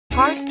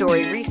Car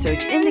Story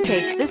research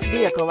indicates this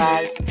vehicle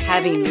as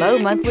having low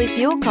monthly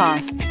fuel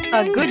costs.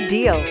 A good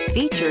deal.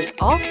 Features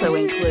also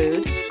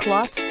include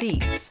cloth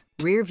seats,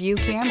 rear view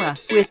camera.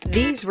 With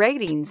these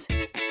ratings,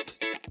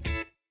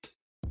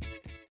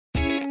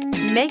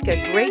 make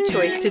a great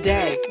choice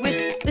today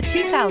with the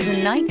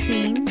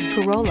 2019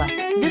 Corolla.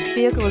 This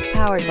vehicle is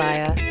powered by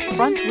a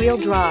front-wheel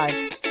drive,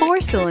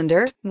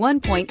 4-cylinder,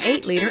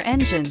 1.8-liter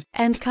engine,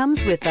 and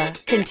comes with a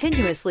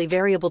continuously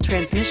variable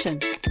transmission.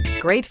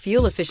 Great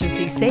fuel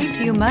efficiency saves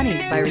you money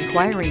by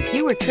requiring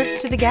fewer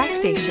trips to the gas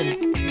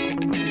station.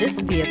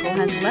 This vehicle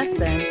has less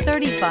than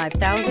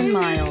 35,000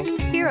 miles.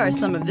 Here are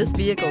some of this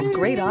vehicle's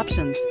great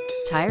options: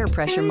 tire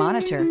pressure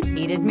monitor,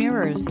 heated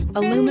mirrors,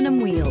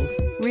 aluminum wheels,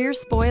 rear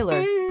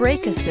spoiler,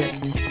 brake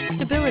assist,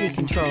 stability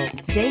control,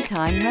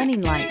 daytime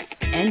running lights,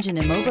 engine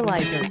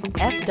immobilizer,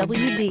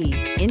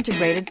 FWD,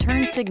 integrated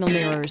turn signal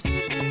mirrors.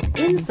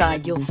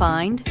 Inside you'll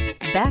find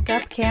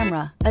backup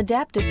camera,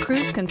 adaptive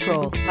cruise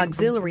control,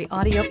 auxiliary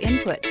audio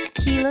input,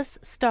 keyless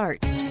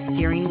start,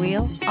 steering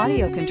wheel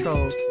audio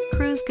controls,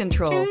 cruise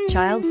control,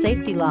 child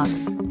safety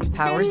locks,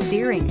 power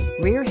steering,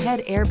 rear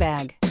head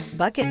airbag,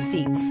 bucket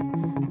seats.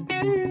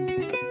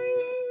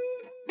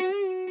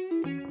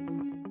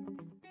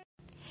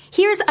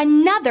 Here's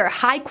another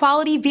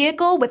high-quality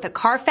vehicle with a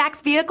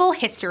CARFAX Vehicle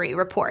History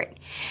Report.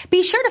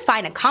 Be sure to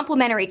find a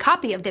complimentary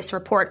copy of this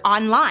report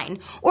online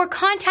or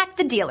contact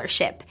the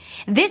dealership.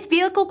 This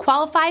vehicle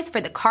qualifies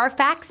for the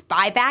CARFAX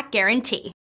Buyback Guarantee.